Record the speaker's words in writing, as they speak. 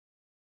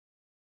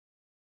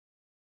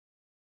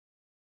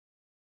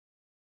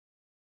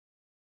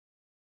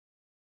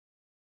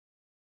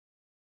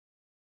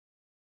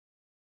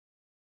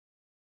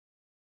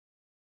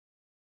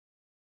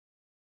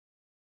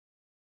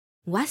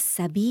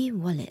Wasabi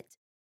Wallet.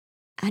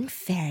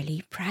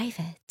 Unfairly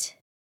private.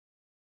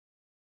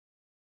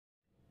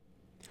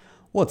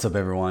 What's up,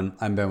 everyone?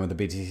 I'm Ben with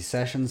the BTC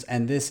Sessions,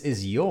 and this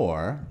is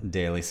your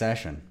daily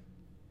session.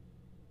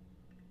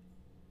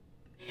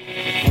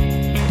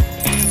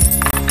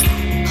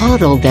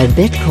 Hodl the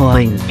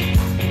Bitcoin.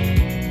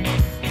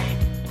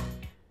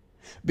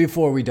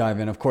 Before we dive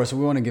in, of course,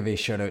 we want to give a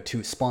shout out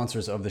to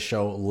sponsors of the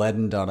show,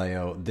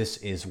 Ledn.io. This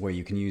is where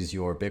you can use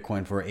your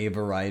Bitcoin for a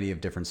variety of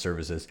different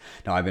services.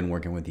 Now, I've been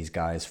working with these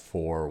guys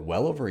for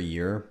well over a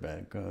year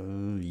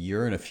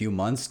and a few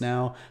months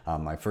now.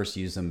 I first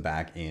used them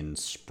back in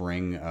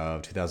spring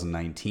of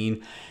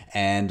 2019.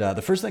 And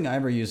the first thing I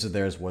ever used of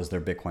theirs was their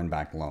Bitcoin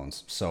backed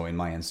loans. So in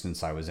my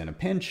instance, I was in a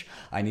pinch.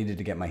 I needed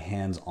to get my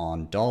hands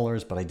on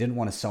dollars, but I didn't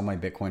want to sell my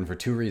Bitcoin for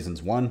two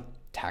reasons. One,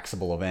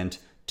 taxable event.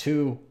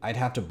 Two, I'd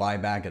have to buy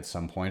back at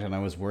some point, and I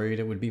was worried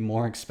it would be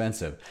more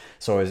expensive.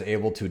 So I was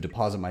able to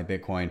deposit my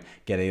Bitcoin,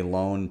 get a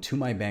loan to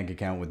my bank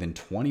account within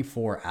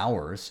 24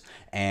 hours,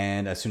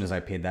 and as soon as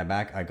I paid that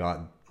back, I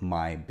got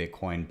my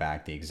Bitcoin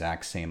back the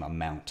exact same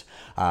amount.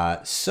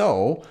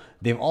 So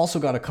they've also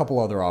got a couple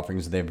other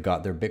offerings. They've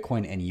got their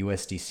Bitcoin and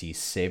USDC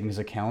savings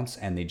accounts,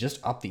 and they just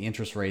upped the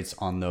interest rates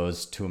on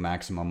those to a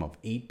maximum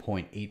of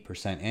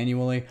 8.8%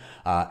 annually.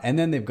 And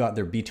then they've got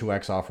their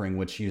B2X offering,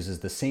 which uses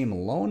the same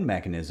loan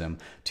mechanism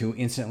to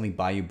instantly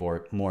buy you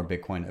more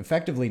Bitcoin,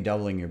 effectively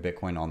doubling your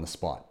Bitcoin on the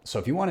spot. So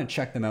if you want to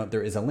check them out,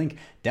 there is a link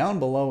down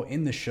below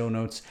in the show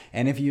notes.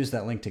 And if you use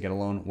that link to get a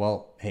loan,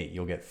 well, hey,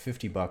 you'll get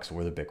 $50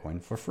 worth of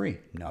Bitcoin for free.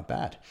 Not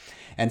bad.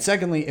 And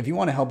secondly, if you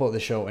want to help out the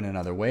show in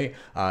another way,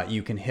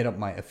 you can hit up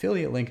my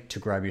affiliate link to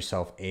grab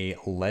yourself a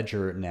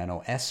Ledger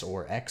Nano S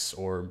or X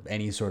or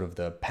any sort of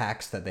the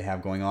packs that they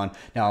have going on.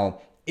 Now,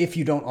 if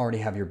you don't already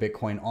have your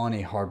Bitcoin on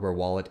a hardware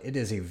wallet, it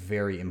is a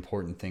very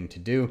important thing to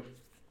do.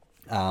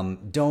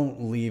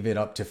 Don't leave it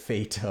up to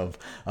fate of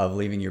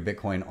leaving your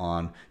Bitcoin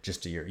on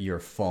just your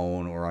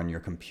phone or on your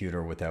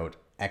computer without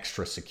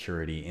extra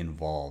security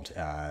involved,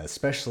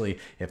 especially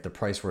if the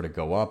price were to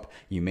go up.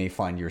 You may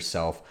find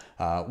yourself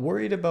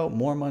worried about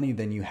more money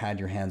than you had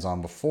your hands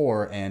on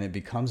before, and it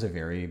becomes a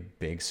very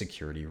big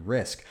security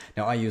risk.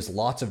 Now, I use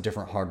lots of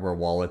different hardware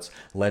wallets.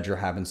 Ledger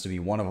happens to be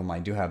one of them. I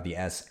do have the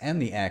S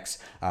and the X,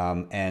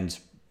 and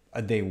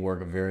they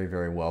work very,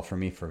 very well for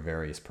me for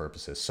various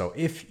purposes. So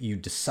if you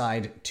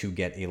decide to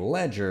get a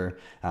Ledger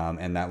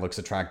and that looks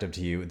attractive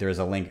to you, there's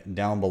a link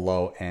down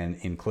below, and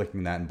in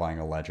clicking that and buying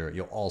a Ledger,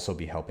 you'll also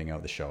be helping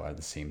out the show at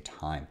the same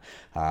time.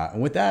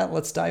 And with that,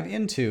 let's dive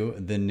into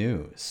the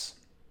news.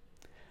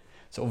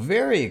 So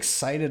very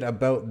excited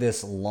about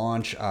this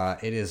launch.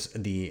 It is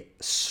the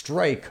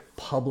Strike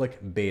public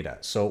beta.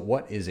 So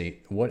what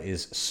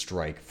is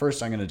Strike?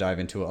 First, I'm going to dive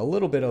into a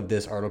little bit of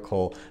this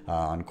article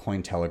on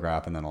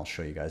Cointelegraph, and then I'll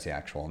show you guys the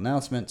actual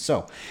announcement.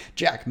 So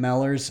Jack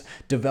Mallers,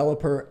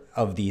 developer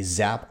of the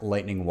Zap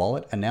Lightning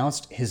Wallet,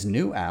 announced his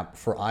new app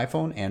for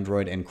iPhone,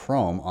 Android, and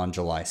Chrome on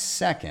July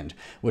 2nd,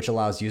 which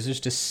allows users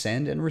to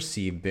send and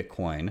receive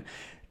Bitcoin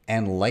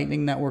and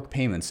Lightning Network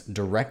payments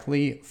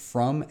directly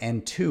from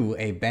and to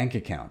a bank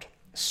account.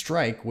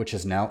 Strike, which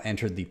has now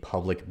entered the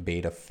public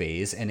beta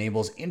phase,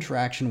 enables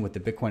interaction with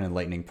the Bitcoin and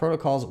Lightning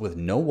protocols with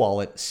no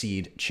wallet,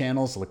 seed,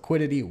 channels,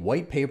 liquidity,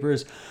 white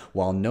papers,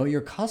 while Know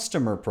Your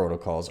Customer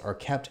protocols are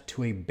kept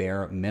to a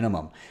bare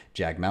minimum.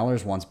 Jack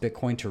Mallers wants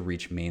Bitcoin to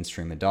reach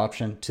mainstream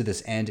adoption. To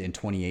this end, in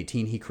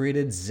 2018, he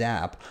created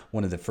Zap,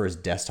 one of the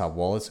first desktop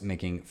wallets,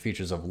 making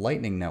features of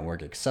Lightning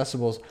Network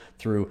accessible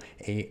through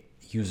a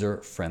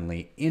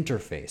user-friendly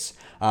interface.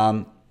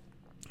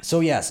 So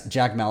yes,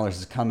 Jack Mallers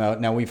has come out.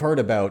 Now, we've heard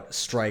about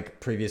Strike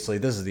previously.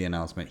 This is the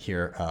announcement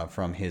here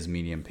from his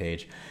Medium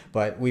page.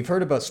 But we've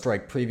heard about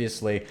Strike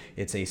previously.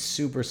 It's a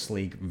super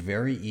sleek,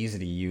 very easy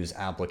to use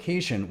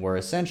application where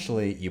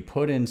essentially you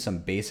put in some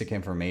basic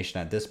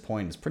information. At this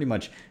point, it's pretty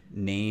much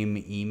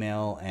name,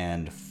 email,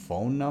 and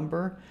phone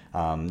number.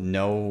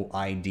 No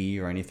ID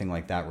or anything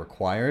like that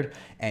required.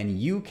 And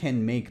you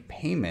can make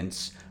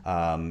payments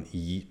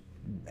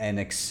and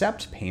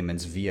accept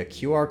payments via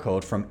QR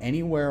code from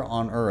anywhere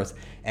on Earth.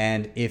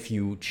 And if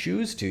you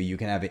choose to, you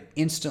can have it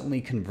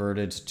instantly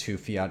converted to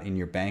fiat in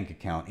your bank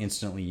account,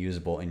 instantly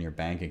usable in your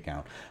bank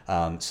account.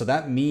 So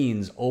that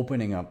means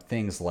opening up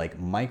things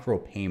like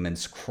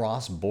micropayments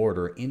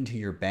cross-border into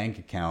your bank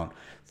account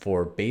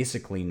for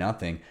basically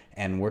nothing.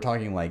 And we're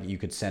talking like you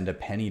could send a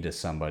penny to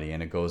somebody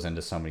and it goes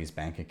into somebody's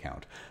bank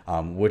account,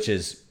 which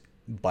is,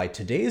 by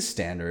today's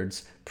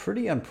standards,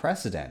 pretty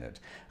unprecedented.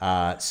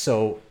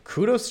 So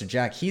kudos to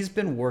Jack. He's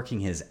been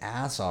working his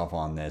ass off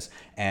on this,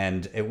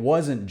 and it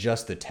wasn't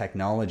just the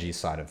technology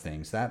side of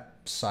things. That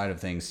side of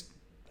things,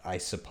 I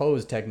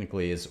suppose,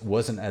 technically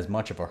wasn't as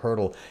much of a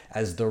hurdle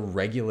as the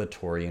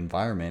regulatory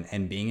environment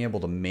and being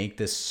able to make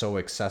this so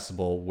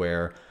accessible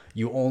where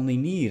you only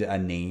need a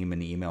name,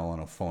 an email,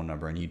 and a phone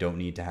number, and you don't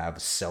need to have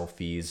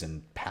selfies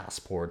and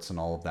passports and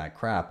all of that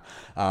crap.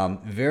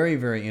 Very,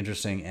 very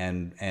interesting,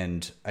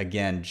 and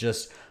again,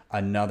 just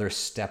another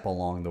step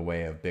along the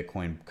way of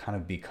Bitcoin kind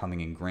of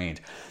becoming ingrained.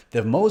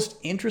 The most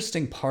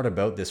interesting part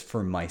about this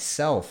for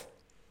myself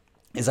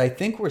is I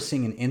think we're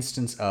seeing an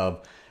instance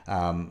of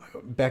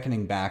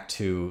beckoning back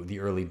to the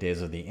early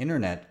days of the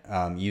internet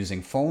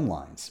using phone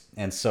lines.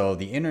 And so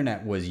the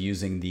internet was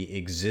using the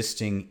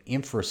existing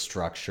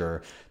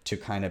infrastructure to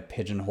kind of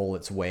pigeonhole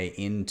its way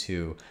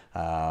into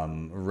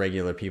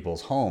regular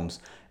people's homes.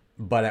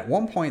 But at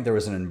one point, there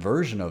was an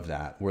inversion of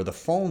that where the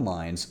phone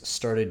lines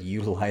started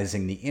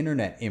utilizing the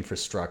internet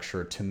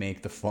infrastructure to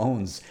make the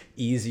phones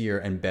easier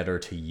and better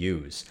to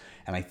use.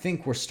 And I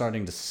think we're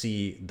starting to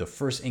see the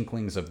first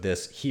inklings of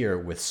this here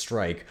with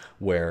Strike,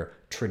 where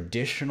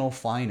traditional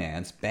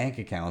finance, bank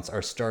accounts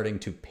are starting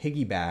to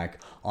piggyback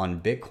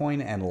on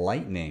Bitcoin and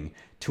Lightning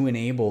to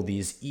enable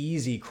these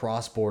easy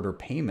cross-border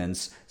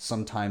payments,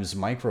 sometimes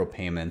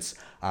micropayments,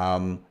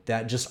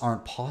 that just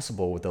aren't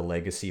possible with the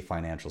legacy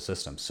financial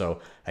system. So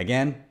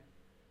again,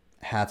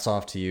 hats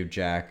off to you,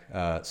 Jack.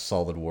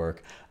 Solid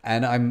work.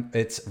 And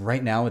it's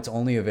right now it's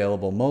only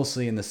available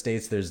mostly in the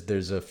States.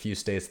 There's a few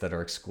states that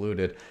are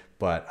excluded,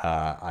 but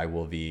I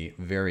will be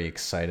very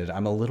excited.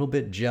 I'm a little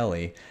bit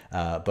jelly,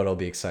 but I'll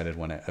be excited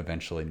when it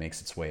eventually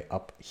makes its way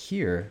up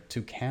here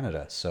to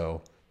Canada.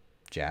 So,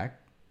 Jack,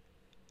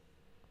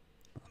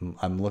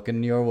 I'm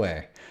looking your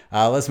way.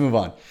 Let's move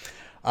on.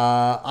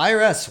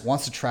 IRS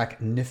wants to track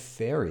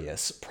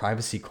nefarious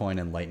privacy coin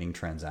and Lightning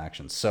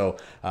transactions. So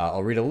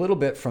I'll read a little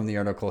bit from the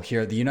article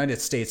here. The United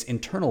States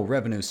Internal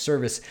Revenue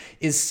Service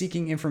is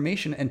seeking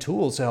information and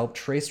tools to help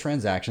trace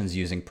transactions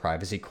using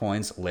privacy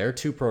coins, layer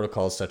 2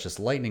 protocols such as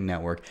Lightning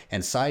Network,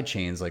 and side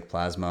chains like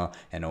Plasma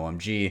and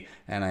OMG.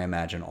 And I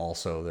imagine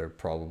also they're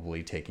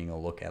probably taking a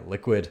look at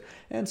Liquid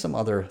and some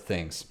other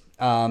things.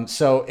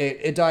 So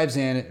it dives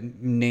in,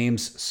 it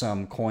names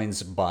some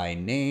coins by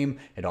name.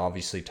 It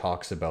obviously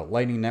talks about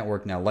Lightning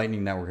Network. Now,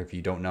 Lightning Network, if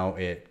you don't know,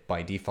 it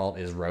by default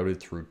is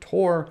routed through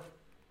Tor.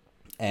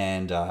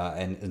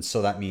 And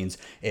so that means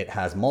it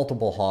has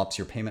multiple hops.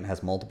 Your payment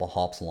has multiple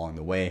hops along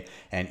the way,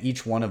 and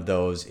each one of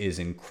those is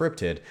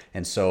encrypted.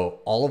 And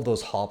so all of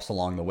those hops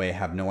along the way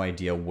have no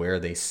idea where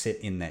they sit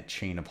in that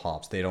chain of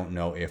hops. They don't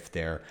know if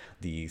they're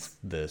the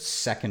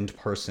second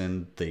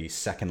person, the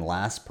second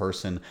last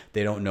person.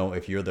 They don't know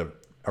if you're the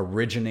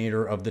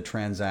originator of the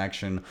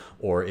transaction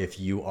or if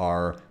you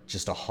are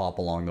just a hop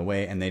along the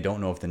way, and they don't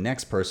know if the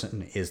next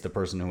person is the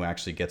person who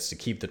actually gets to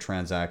keep the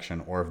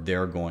transaction or if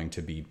they're going to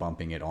be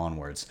bumping it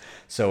onwards.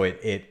 So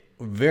it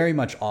very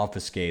much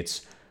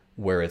obfuscates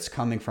where it's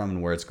coming from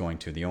and where it's going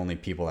to. The only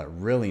people that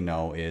really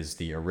know is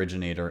the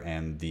originator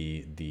and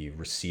the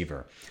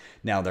receiver.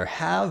 Now, there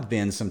have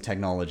been some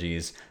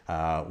technologies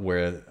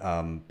where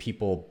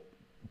people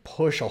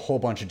push a whole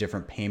bunch of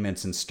different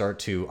payments and start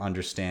to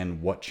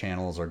understand what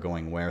channels are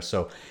going where.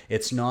 So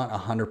it's not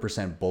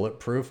 100%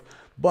 bulletproof,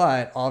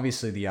 but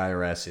obviously the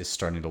IRS is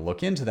starting to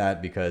look into that,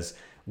 because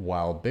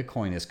while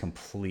Bitcoin is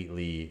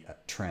completely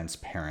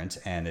transparent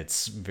and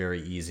it's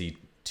very easy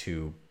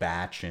to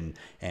batch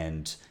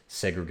and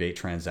segregate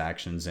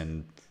transactions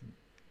and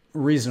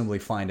reasonably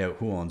find out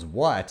who owns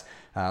what,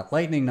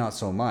 Lightning not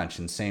so much,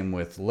 and same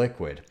with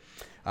Liquid.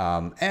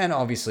 And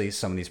obviously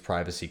some of these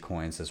privacy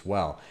coins as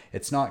well.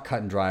 It's not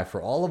cut and dry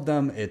for all of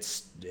them,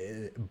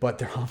 but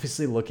they're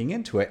obviously looking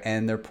into it,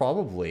 and they're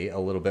probably a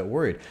little bit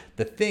worried.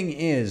 The thing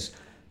is,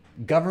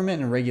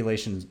 government and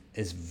regulation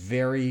is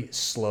very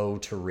slow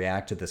to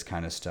react to this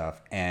kind of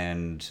stuff,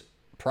 and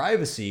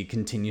privacy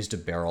continues to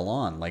barrel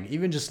on. Like,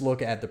 even just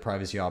look at the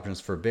privacy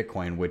options for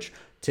Bitcoin, which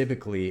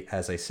typically,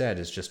 as I said,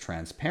 is just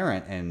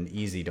transparent and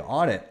easy to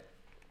audit.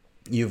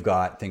 You've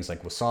got things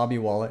like Wasabi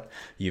Wallet,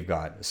 you've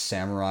got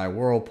Samurai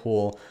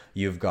Whirlpool,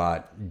 you've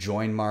got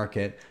Join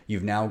Market,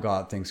 you've now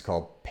got things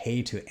called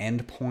Pay to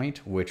Endpoint,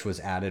 which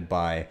was added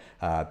by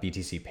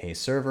BTC Pay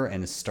Server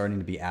and is starting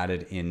to be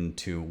added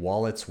into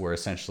wallets, where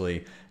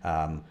essentially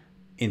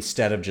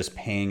instead of just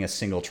paying a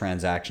single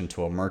transaction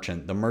to a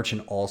merchant, the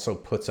merchant also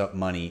puts up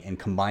money and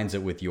combines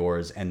it with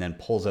yours and then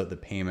pulls out the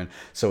payment.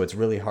 So it's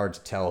really hard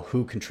to tell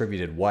who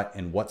contributed what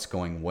and what's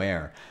going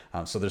where.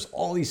 So there's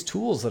all these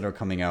tools that are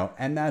coming out,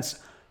 and that's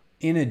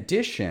in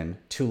addition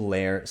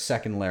to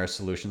second layer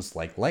solutions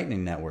like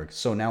Lightning Network.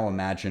 So now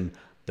imagine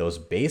those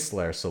base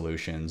layer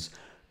solutions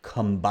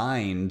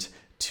combined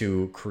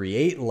to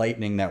create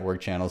Lightning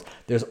Network channels.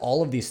 There's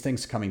all of these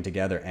things coming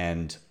together,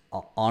 and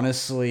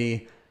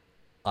honestly,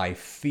 I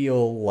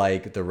feel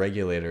like the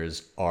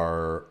regulators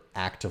are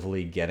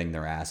actively getting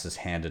their asses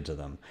handed to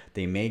them.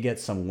 They may get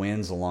some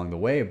wins along the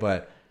way,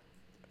 but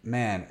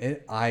man,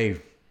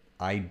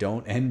 I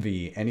don't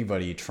envy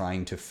anybody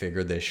trying to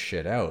figure this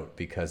shit out,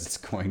 because it's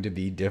going to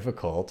be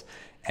difficult.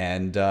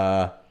 And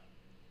I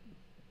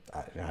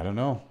don't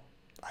know.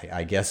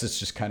 I guess it's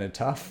just kind of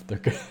tough.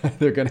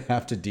 They're going to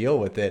have to deal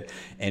with it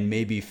and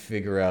maybe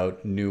figure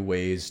out new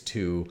ways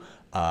to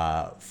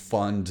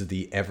fund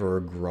the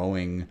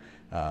ever-growing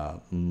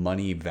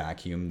money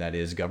vacuum that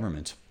is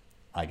government.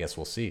 I guess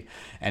we'll see.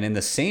 And in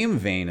the same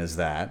vein as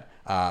that,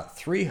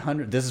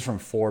 This is from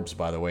Forbes,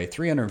 by the way.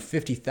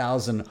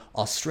 350,000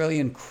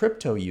 Australian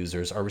crypto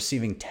users are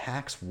receiving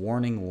tax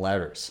warning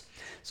letters.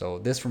 So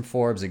this from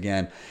Forbes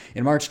again.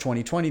 In March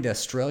 2020, the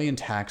Australian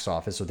Tax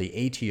Office, or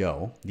the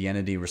ATO, the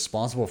entity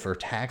responsible for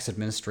tax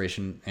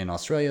administration in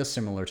Australia,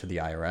 similar to the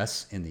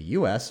IRS in the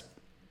US,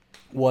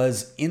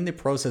 was in the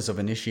process of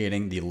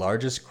initiating the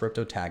largest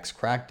crypto tax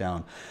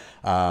crackdown.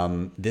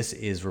 This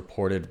is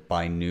reported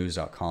by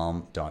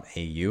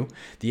news.com.au.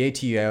 The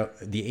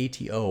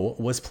ATO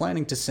was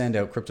planning to send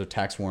out crypto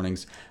tax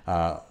warnings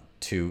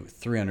to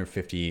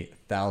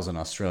 350,000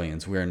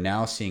 Australians. We are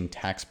now seeing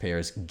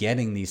taxpayers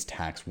getting these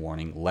tax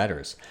warning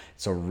letters.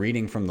 So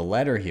reading from the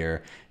letter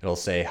here, it'll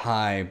say,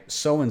 "Hi,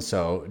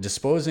 so-and-so,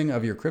 disposing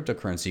of your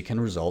cryptocurrency can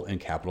result in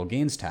capital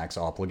gains tax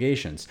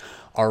obligations.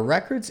 Our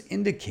records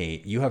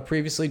indicate you have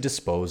previously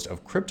disposed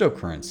of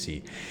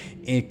cryptocurrency.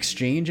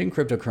 Exchanging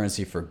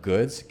cryptocurrency for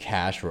goods,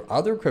 cash, or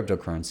other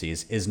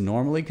cryptocurrencies is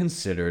normally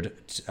considered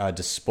a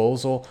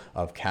disposal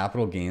of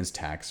capital gains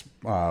tax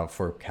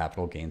for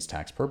capital gains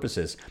tax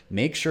purposes.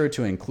 Make sure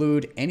to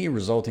include any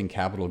resulting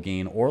capital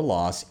gain or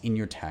loss in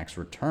your tax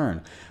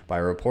return. By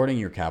reporting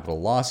your capital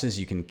losses,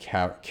 you can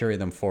carry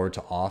them forward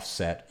to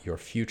offset your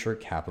future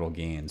capital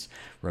gains.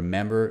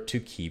 Remember to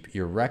keep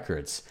your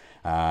records."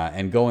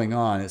 And going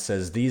on, it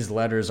says these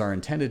letters are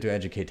intended to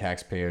educate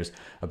taxpayers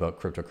about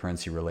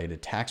cryptocurrency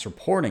related tax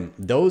reporting.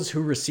 Those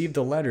who receive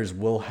the letters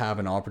will have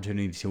an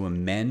opportunity to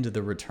amend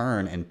the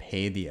return and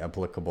pay the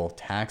applicable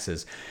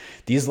taxes.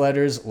 These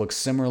letters look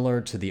similar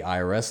to the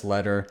IRS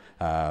letter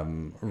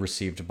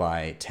received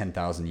by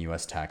 10,000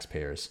 US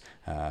taxpayers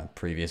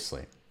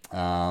previously.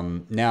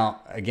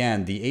 Now,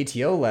 again, the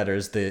ATO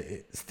letters,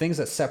 the things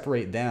that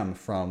separate them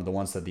from the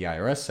ones that the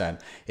IRS sent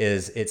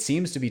is it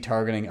seems to be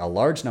targeting a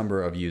large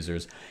number of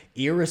users,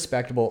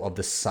 irrespective of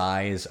the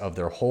size of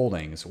their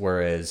holdings,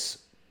 whereas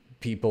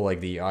people like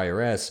the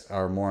IRS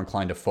are more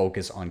inclined to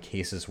focus on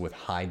cases with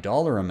high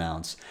dollar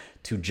amounts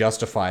to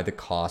justify the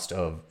cost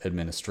of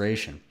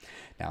administration.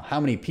 Now, how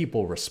many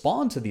people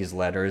respond to these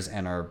letters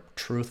and are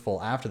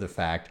truthful after the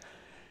fact,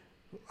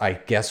 I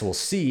guess we'll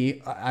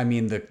see. I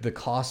mean, the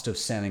cost of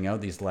sending out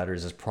these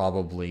letters is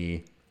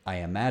probably, I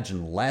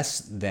imagine, less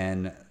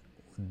than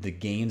the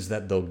gains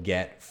that they'll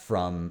get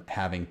from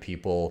having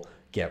people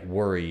get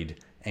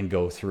worried and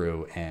go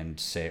through and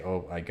say,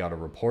 "Oh, I got to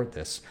report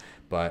this."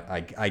 But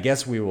I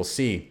guess we will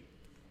see.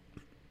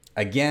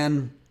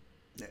 Again,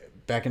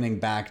 beckoning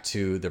back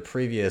to the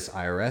previous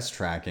IRS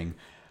tracking,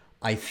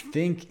 I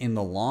think in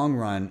the long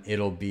run,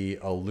 it'll be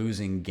a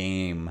losing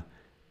game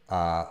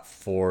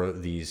for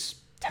these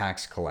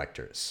tax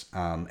collectors.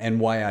 And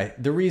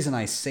the reason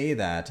I say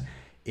that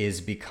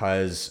is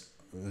because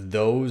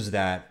those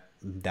that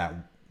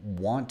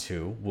want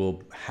to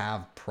will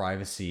have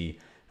privacy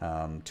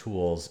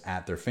tools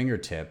at their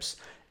fingertips.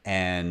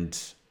 And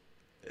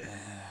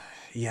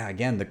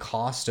again, the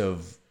cost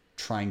of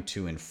trying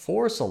to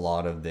enforce a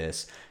lot of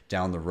this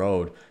down the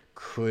road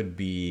could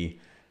be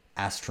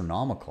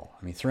astronomical.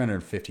 I mean,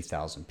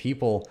 350,000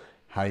 people,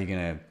 how are you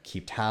going to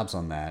keep tabs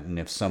on that? And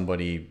if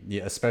somebody,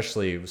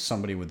 especially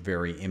somebody with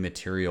very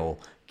immaterial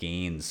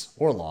gains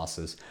or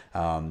losses,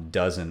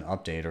 doesn't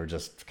update or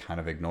just kind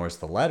of ignores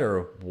the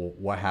letter,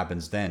 what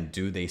happens then?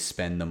 Do they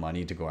spend the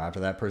money to go after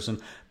that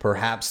person?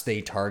 Perhaps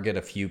they target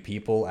a few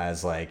people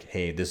as like,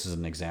 hey, this is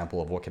an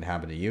example of what can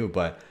happen to you.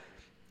 But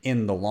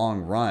in the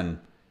long run,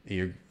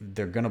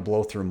 they're going to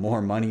blow through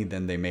more money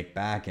than they make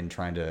back in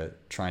trying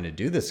to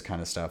do this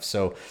kind of stuff.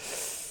 So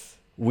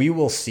we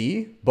will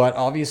see, but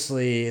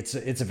obviously it's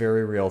a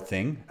very real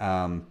thing.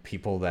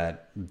 People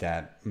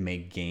that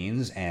make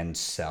gains and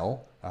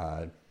sell,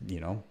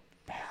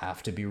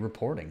 have to be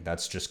reporting.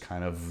 That's just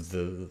kind of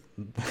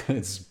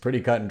it's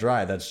pretty cut and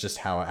dry. That's just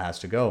how it has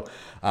to go.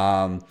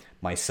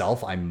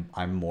 Myself,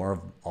 I'm more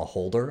of a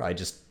holder. I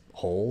just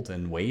hold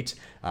and wait.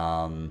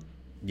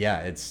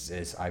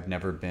 It's I've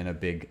never been a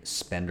big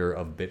spender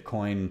of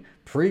Bitcoin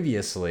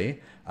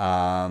previously.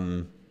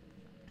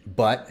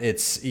 But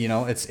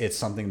it's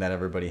something that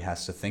everybody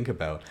has to think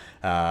about.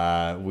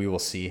 We will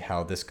see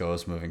how this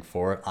goes moving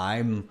forward.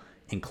 I'm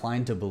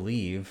inclined to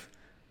believe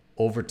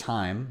over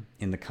time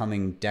in the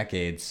coming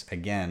decades,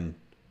 again,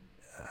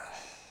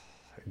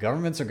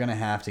 governments are going to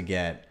have to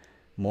get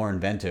more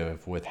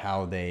inventive with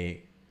how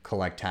they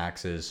collect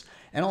taxes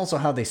and also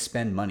how they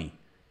spend money.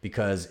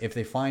 Because if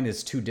they find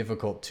it's too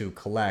difficult to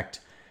collect,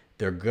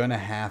 they're going to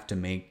have to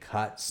make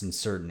cuts in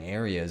certain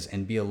areas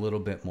and be a little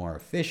bit more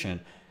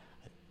efficient.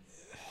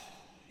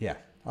 Yeah,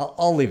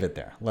 I'll leave it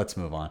there. Let's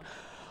move on.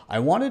 I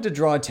wanted to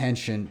draw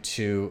attention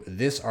to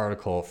this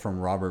article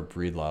from Robert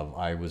Breedlove.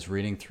 I was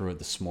reading through it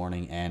this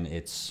morning, and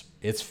it's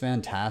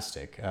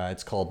fantastic.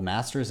 It's called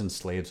Masters and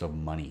Slaves of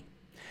Money.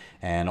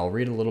 And I'll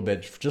read a little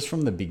bit just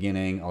from the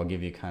beginning. I'll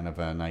give you kind of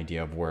an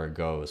idea of where it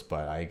goes,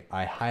 but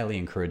I highly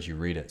encourage you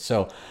read it.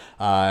 So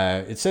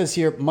it says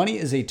here, money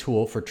is a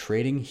tool for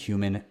trading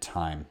human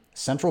time.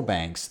 Central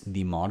banks,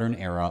 the modern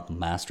era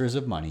masters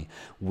of money,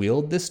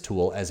 wield this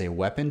tool as a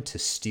weapon to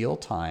steal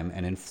time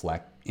and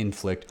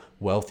inflict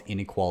wealth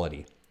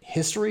inequality.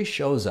 History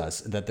shows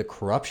us that the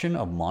corruption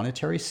of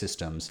monetary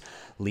systems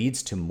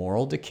leads to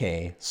moral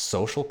decay,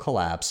 social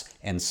collapse,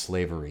 and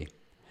slavery.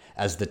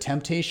 As the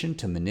temptation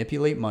to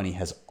manipulate money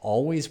has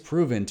always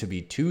proven to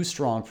be too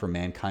strong for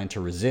mankind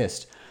to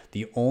resist,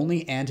 the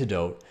only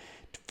antidote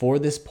for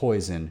this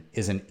poison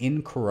is an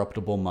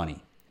incorruptible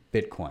money,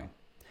 Bitcoin.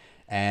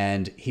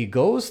 And he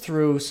goes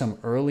through some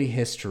early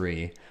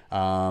history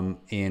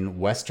in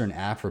Western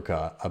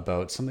Africa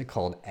about something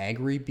called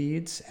agri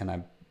beads, and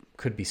I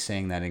could be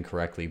saying that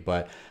incorrectly,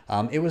 but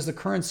it was the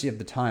currency of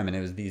the time, and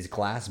it was these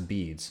glass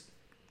beads.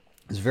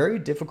 It's very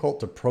difficult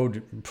to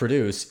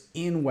produce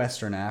in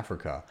Western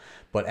Africa,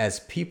 but as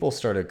people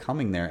started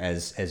coming there,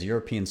 as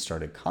Europeans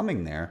started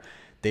coming there,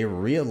 they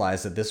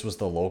realized that this was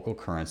the local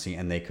currency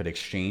and they could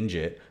exchange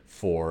it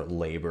for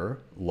labor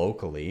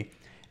locally.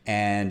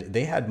 And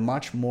they had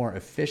much more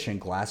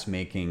efficient glass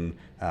making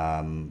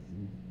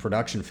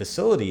production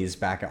facilities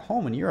back at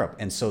home in Europe.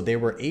 And so they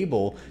were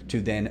able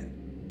to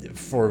then,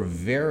 for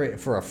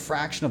a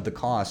fraction of the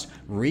cost,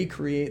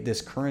 recreate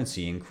this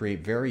currency and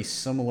create very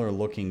similar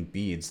looking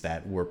beads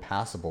that were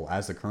passable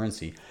as the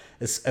currency,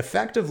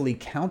 effectively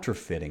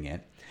counterfeiting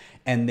it.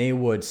 And they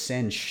would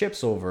send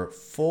ships over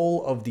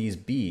full of these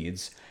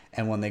beads,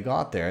 and when they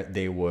got there,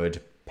 they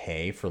would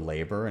pay for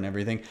labor and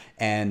everything,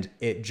 and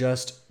it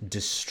just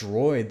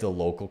destroyed the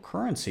local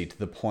currency to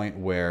the point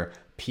where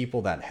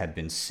people that had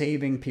been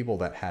saving, people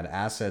that had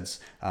assets,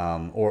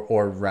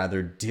 or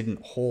rather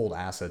didn't hold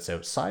assets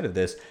outside of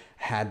this,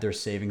 had their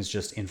savings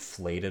just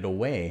inflated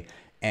away,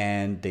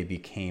 and they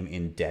became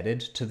indebted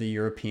to the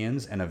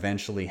Europeans and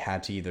eventually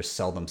had to either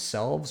sell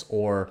themselves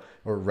or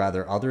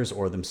rather others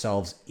or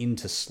themselves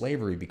into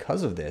slavery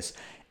because of this.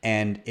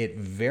 And it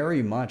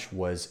very much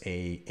was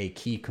a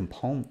key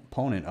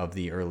component of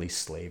the early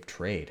slave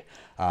trade.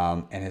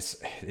 And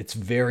it's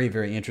very,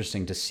 very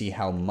interesting to see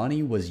how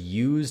money was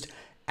used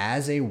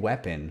as a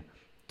weapon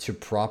to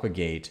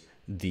propagate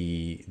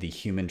the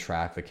human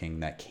trafficking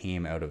that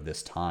came out of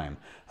this time.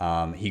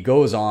 He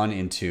goes on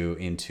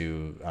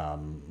into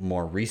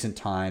more recent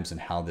times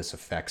and how this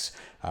affects.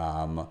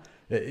 And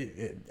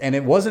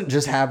it wasn't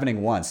just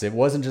happening once. It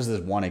wasn't just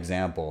this one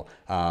example.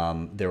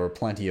 There were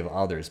plenty of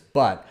others.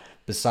 But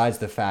besides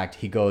the fact,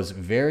 he goes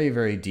very,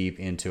 very deep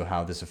into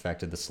how this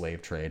affected the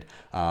slave trade,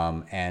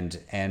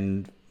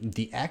 and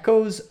the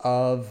echoes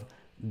of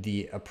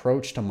the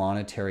approach to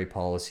monetary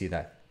policy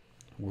that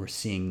we're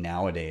seeing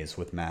nowadays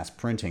with mass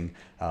printing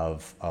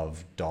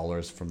of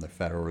dollars from the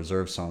Federal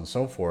Reserve, so on and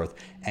so forth,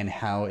 and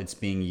how it's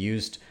being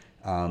used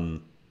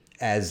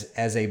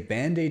as a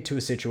band-aid to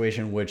a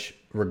situation which,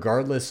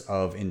 regardless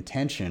of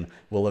intention,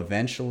 will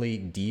eventually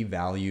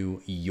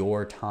devalue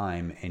your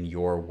time and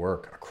your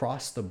work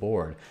across the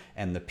board.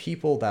 And the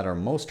people that are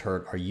most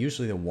hurt are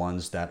usually the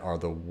ones that are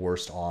the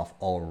worst off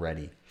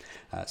already.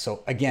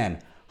 So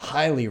again,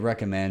 highly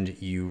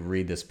recommend you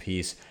read this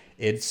piece.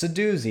 It's a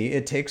doozy.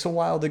 It takes a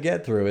while to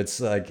get through. It's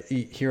like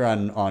here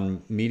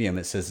on Medium,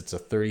 it says it's a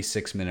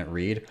 36-minute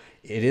read.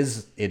 It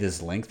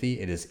is lengthy.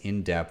 It is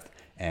in-depth,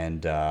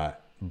 and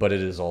but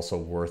it is also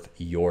worth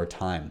your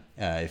time.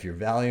 If you're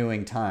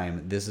valuing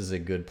time, this is a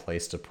good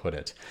place to put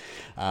it.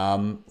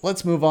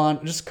 Let's move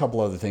on. Just a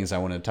couple other things I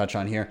want to touch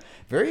on here.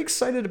 Very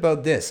excited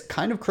about this.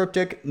 Kind of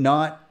cryptic,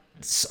 not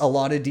a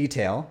lot of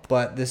detail,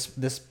 but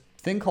this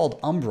thing called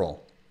Umbrel.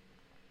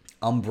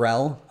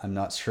 Umbrel. I'm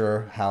not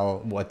sure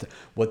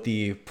what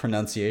the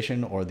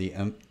pronunciation or the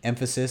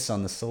emphasis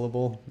on the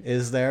syllable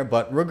is there,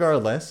 but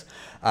regardless,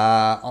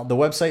 the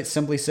website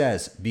simply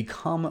says,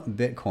 become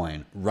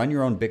Bitcoin, run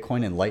your own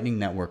Bitcoin and Lightning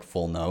Network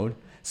full node,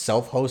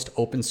 self-host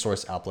open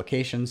source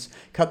applications,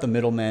 cut the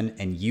middlemen,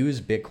 and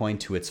use Bitcoin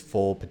to its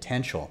full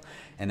potential.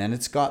 And then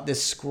it's got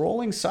this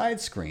scrolling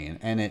side screen,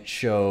 and it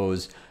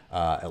shows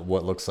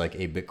what looks like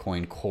a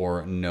Bitcoin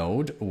Core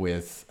node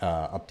with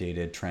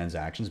updated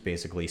transactions,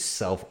 basically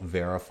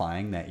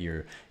self-verifying that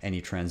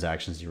any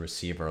transactions you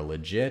receive are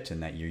legit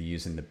and that you're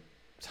using the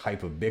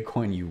type of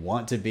Bitcoin you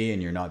want to be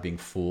and you're not being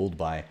fooled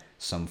by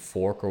some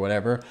fork or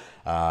whatever.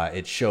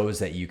 It shows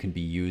that you can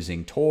be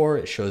using Tor.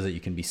 It shows that you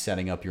can be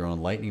setting up your own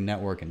Lightning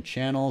Network and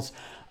channels.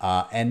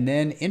 And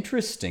then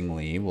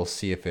interestingly, we'll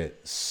see if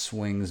it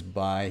swings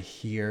by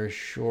here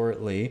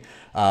shortly.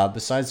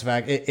 Besides the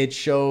fact, it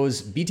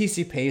shows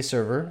BTC Pay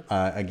Server,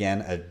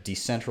 again, a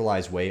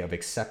decentralized way of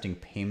accepting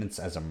payments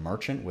as a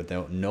merchant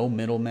without no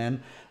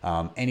middlemen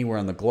anywhere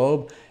on the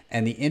globe.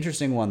 And the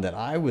interesting one that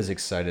I was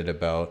excited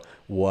about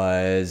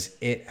was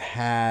it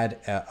had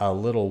a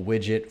little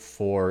widget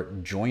for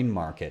Join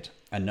Market,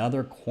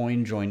 another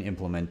CoinJoin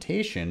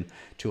implementation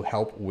to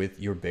help with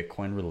your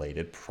Bitcoin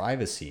related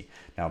privacy.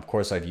 Now, of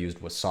course, I've used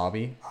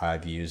Wasabi.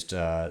 I've used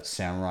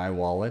Samurai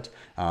Wallet.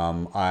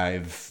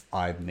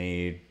 I've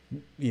made,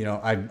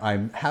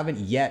 I haven't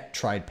yet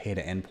tried pay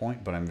to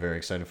endpoint, but I'm very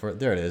excited for it.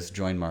 There it is,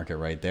 Join Market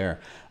right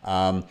there.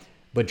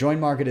 But Join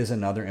Market is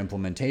another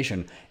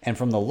implementation. And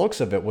from the looks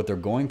of it, what they're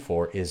going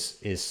for is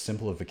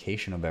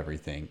simplification of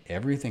everything.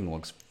 Everything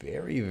looks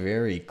very,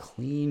 very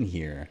clean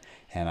here.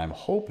 And I'm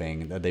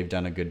hoping that they've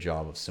done a good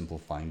job of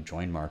simplifying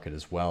Join Market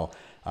as well.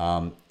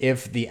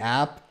 If the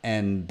app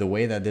and the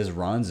way that this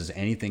runs is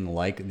anything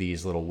like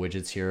these little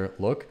widgets here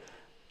look,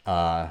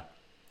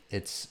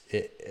 it's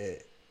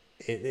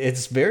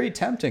very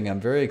tempting.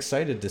 I'm very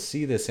excited to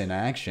see this in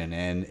action,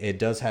 and it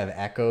does have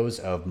echoes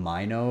of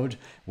MyNode,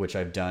 which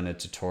I've done a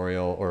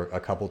tutorial or a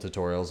couple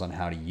tutorials on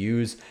how to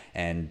use.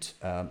 And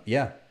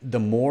yeah, the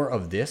more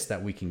of this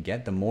that we can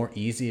get, the more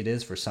easy it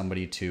is for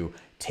somebody to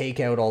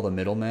take out all the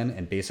middlemen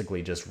and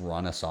basically just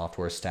run a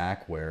software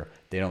stack where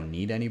they don't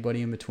need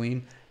anybody in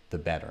between, the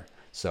better.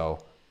 So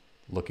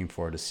looking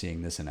forward to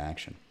seeing this in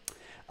action.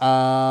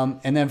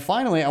 And then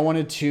finally, I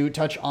wanted to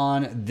touch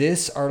on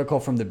this article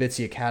from the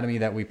Bitsy Academy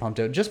that we pumped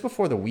out just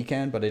before the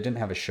weekend, but I didn't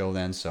have a show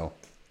then, so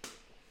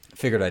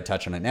figured I'd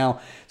touch on it now.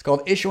 It's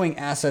called Issuing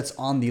Assets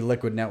on the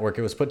Liquid Network.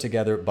 It was put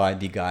together by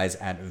the guys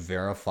at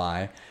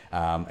Verify.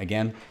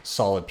 Again,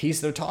 solid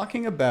piece. They're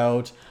talking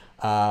about,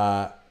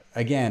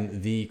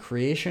 again, the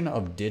creation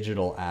of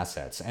digital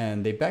assets,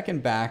 and they beckon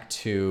back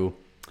to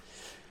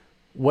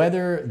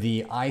whether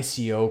the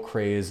ICO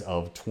craze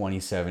of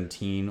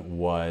 2017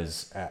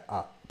 was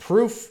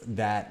proof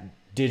that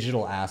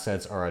digital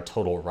assets are a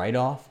total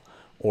write-off,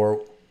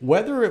 or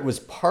whether it was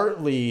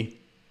partly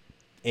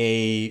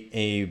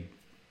a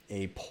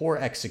poor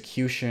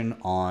execution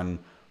on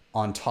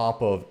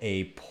top of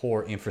a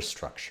poor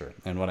infrastructure.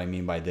 And what I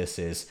mean by this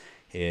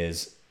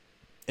is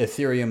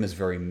Ethereum is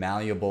very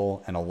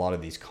malleable, and a lot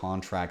of these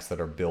contracts that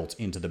are built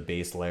into the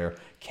base layer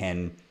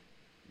can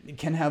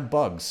have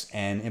bugs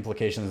and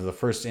implications. The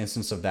first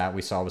instance of that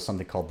we saw was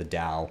something called the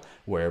DAO,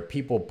 where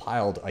people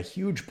piled a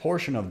huge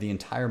portion of the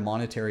entire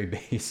monetary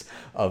base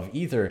of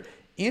Ether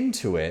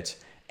into it.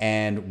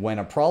 And when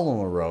a problem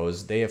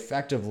arose, they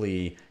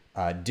effectively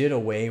did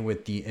away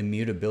with the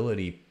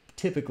immutability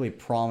typically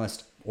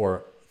promised,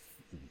 or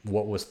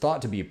what was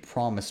thought to be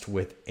promised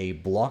with a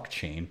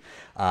blockchain,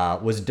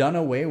 was done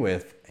away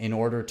with in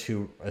order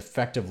to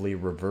effectively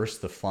reverse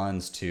the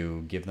funds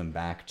to give them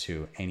back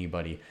to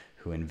anybody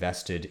who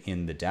invested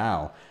in the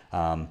DAO.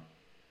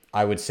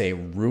 I would say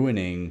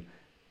ruining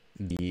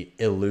the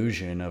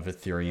illusion of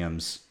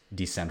Ethereum's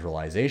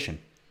decentralization.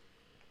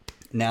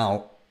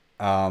 Now,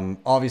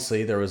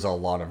 obviously there was a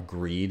lot of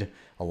greed,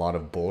 a lot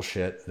of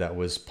bullshit that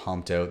was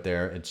pumped out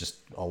there. It's just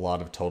a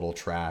lot of total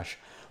trash.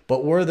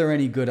 But were there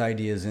any good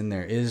ideas in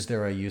there? Is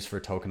there a use for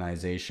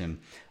tokenization?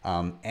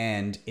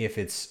 And if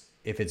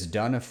it's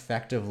done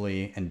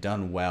effectively and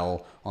done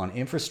well on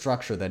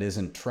infrastructure that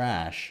isn't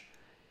trash,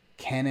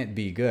 can it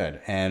be good?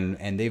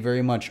 And they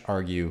very much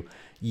argue,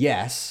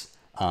 yes.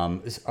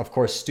 Of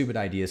course, stupid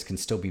ideas can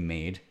still be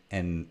made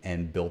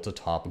and built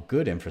atop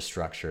good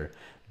infrastructure,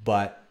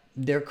 but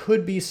there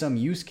could be some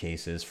use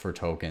cases for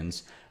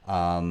tokens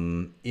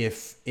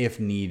if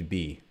need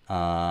be.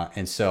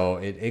 And so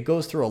it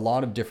goes through a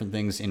lot of different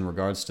things in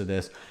regards to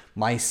this.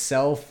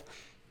 Myself,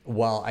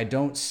 while I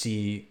don't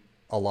see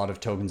a lot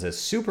of tokens as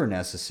super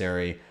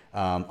necessary,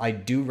 I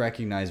do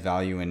recognize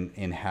value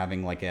in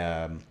having like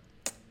a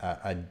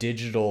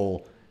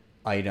digital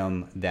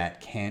item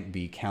that can't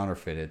be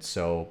counterfeited.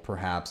 So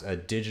perhaps a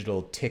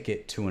digital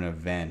ticket to an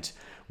event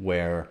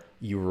where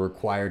you're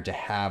required to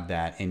have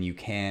that and you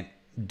can't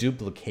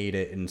duplicate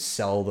it and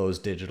sell those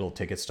digital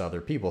tickets to other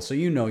people. So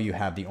you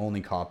have the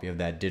only copy of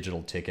that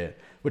digital ticket,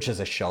 which has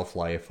a shelf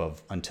life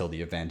of until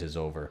the event is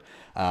over.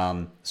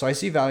 So I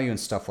see value in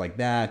stuff like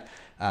that.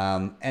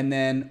 And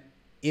then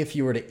if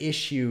you were to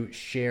issue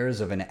shares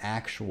of an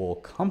actual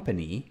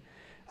company,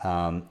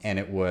 and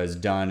it was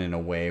done in a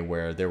way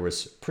where there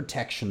was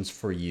protections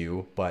for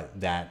you,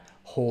 but that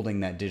holding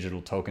that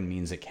digital token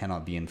means it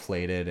cannot be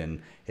inflated. And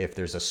if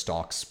there's a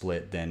stock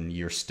split, then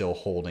you're still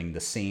holding the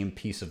same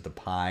piece of the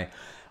pie.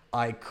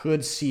 I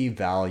could see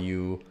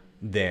value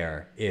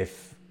there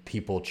if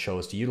people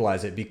chose to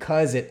utilize it,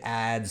 because it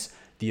adds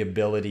the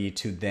ability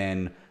to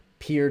then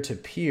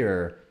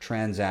peer-to-peer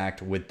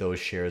transact with those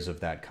shares of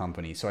that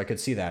company. So I could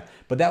see that.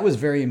 But that was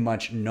very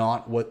much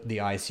not what the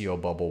ICO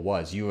bubble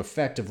was. You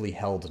effectively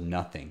held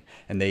nothing.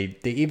 And they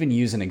even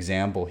use an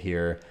example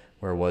here.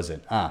 Where was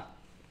it?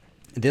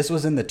 This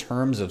was in the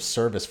terms of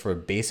service for a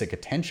basic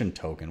attention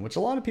token, which a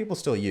lot of people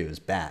still use,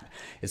 BAT.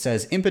 It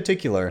says, in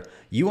particular,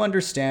 you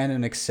understand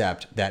and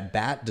accept that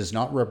BAT does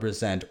not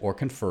represent or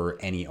confer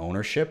any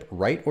ownership,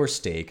 right or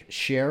stake,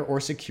 share or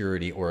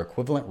security or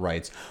equivalent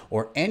rights,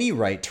 or any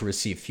right to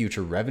receive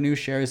future revenue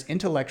shares,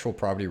 intellectual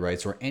property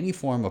rights, or any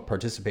form of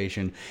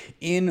participation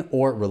in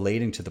or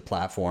relating to the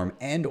platform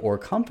and or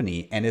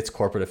company and its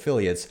corporate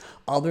affiliates,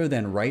 other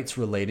than rights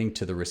relating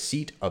to the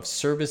receipt of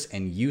service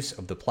and use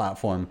of the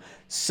platform,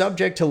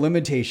 subject to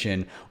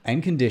limitation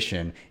and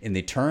condition in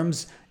the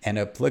terms and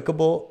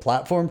applicable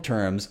platform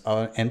terms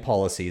and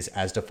policies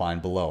as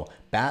defined below.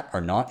 BAT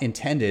are not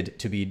intended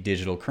to be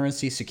digital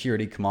currency,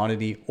 security,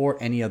 commodity, or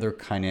any other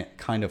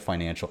kind of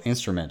financial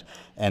instrument.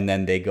 And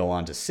then they go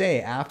on to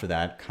say after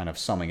that, kind of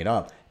summing it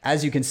up,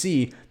 as you can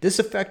see, this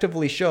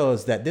effectively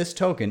shows that this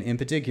token in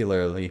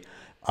particularly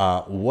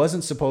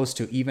wasn't supposed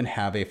to even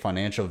have a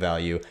financial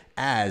value,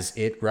 as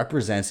it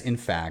represents, in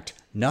fact,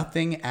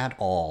 nothing at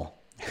all.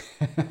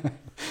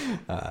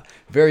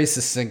 Very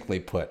succinctly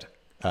put.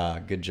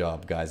 Good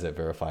job, guys at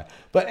Verify.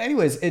 But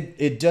anyways,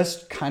 it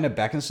just kind of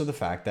beckons to the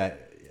fact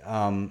that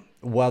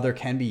while there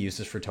can be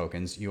uses for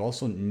tokens, you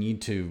also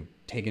need to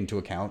take into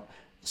account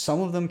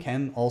some of them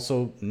can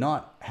also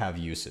not have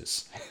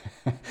uses.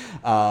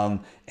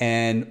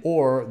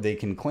 Or they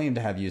can claim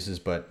to have uses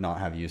but not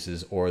have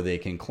uses, or they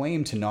can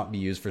claim to not be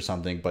used for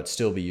something but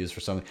still be used for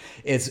something.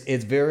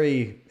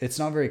 It's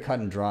not very cut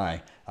and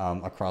dry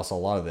across a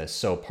lot of this.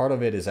 So part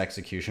of it is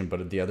execution,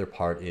 but the other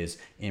part is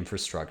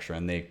infrastructure,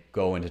 and they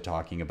go into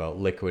talking about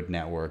Liquid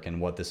Network and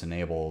what this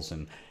enables,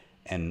 and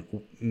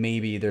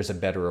maybe there's a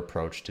better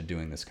approach to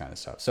doing this kind of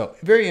stuff. So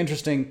very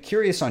interesting.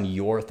 Curious on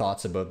your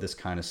thoughts about this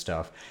kind of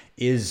stuff.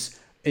 Is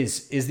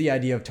the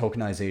idea of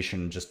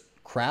tokenization just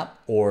crap,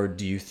 or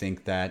do you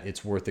think that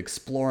it's worth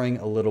exploring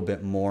a little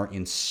bit more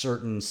in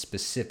certain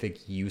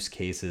specific use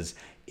cases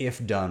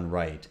if done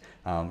right?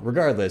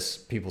 Regardless,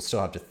 people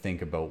still have to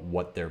think about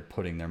what they're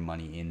putting their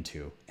money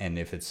into, and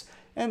if it's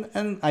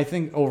and I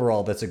think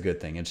overall that's a good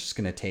thing. It's just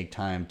going to take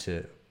time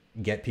to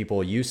get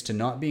people used to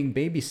not being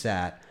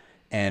babysat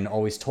and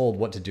always told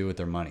what to do with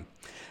their money.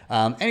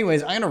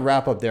 Anyways, I'm going to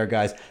wrap up there,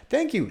 guys.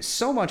 Thank you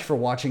so much for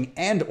watching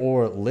and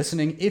or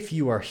listening. If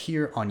you are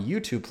here on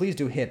YouTube, please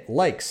do hit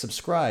like,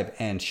 subscribe,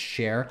 and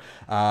share.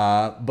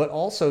 But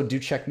also do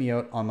check me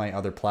out on my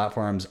other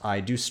platforms.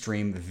 I do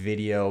stream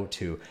video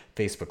to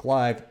Facebook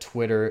Live,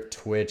 Twitter,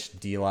 Twitch,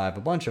 DLive,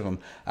 a bunch of them.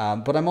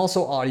 But I'm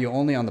also audio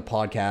only on the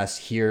podcast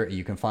here.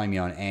 You can find me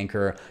on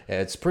Anchor.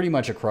 It's pretty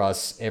much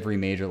across every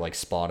major, like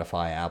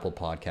Spotify, Apple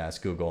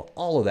Podcasts, Google,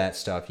 all of that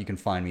stuff. You can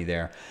find me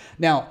there.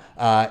 Now,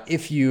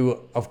 if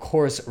you, of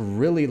course,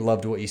 really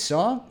loved what you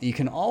saw, you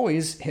can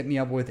always hit me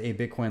up with a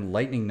Bitcoin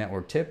Lightning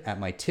Network tip at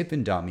my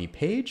tippin.me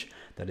page.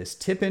 That is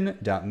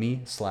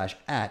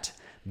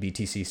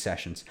tippin.me/@BTC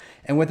Sessions.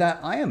 And with that,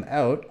 I am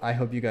out. I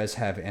hope you guys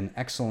have an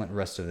excellent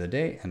rest of the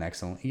day, an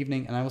excellent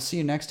evening, and I will see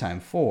you next time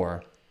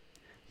for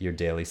your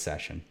daily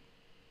session.